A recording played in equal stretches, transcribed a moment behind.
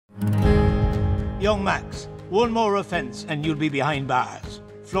Young Max, one more offence and you'll be behind bars.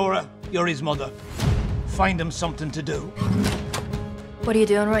 Flora, you're his mother. Find him something to do. What are you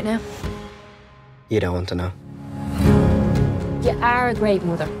doing right now? You don't want to know. You are a great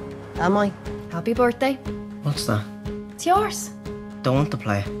mother. Am I? Happy birthday. What's that? It's yours. Don't want to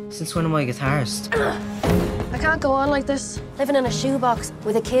play. Since when am I a guitarist? I can't go on like this. Living in a shoebox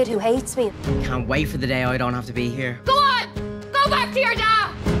with a kid who hates me. Can't wait for the day I don't have to be here. Go on! Go back to your dad!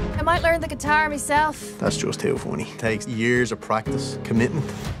 I might learn the guitar myself. That's just too funny. Takes years of practice,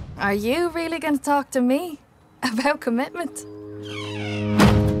 commitment. Are you really going to talk to me about commitment?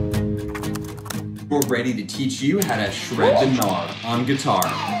 We're ready to teach you how to shred the knob on guitar.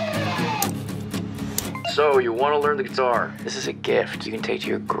 So, you want to learn the guitar? This is a gift you can take to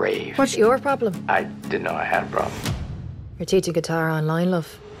your grave. What's your problem? I didn't know I had a problem. You're teaching guitar online, love.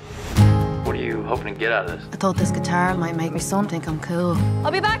 What are you hoping to get out of this? I thought this guitar might make my son think I'm cool.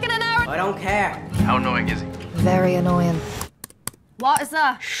 I'll be back in an hour. I don't care. How annoying is he? Very annoying. What is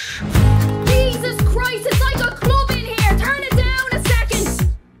that? Jesus Christ, it's like a club in here. Turn it down a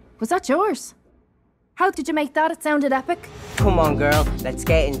second. Was that yours? How did you make that? It sounded epic. Come on, girl. Let's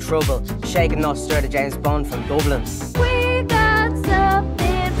get in trouble. Shake and not stir the James Bond from Dublin. We got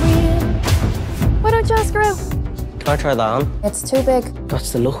something real. Why don't you ask her out? Can I try that on? It's too big.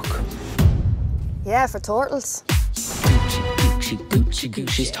 That's the look. Yeah, for turtles.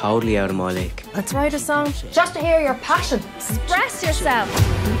 She's totally out of my league. Let's write a song just to hear your passion. Express yourself.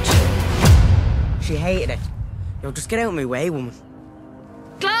 She hated it. Yo, just get out of my way, woman.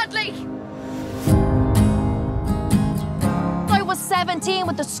 Gladly. I was 17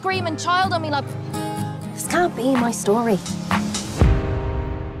 with the screaming child on me like... This can't be my story.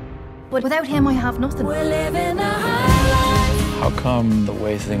 But without him, I have nothing. We're living a high life. How come the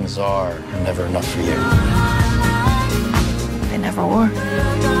way things are never enough for you? They never were.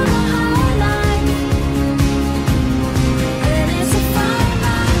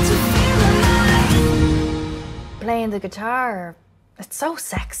 Playing the guitar, it's so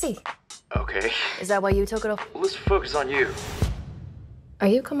sexy. Okay. Is that why you took it up? Well, let's focus on you. Are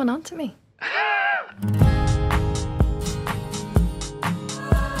you coming on to me?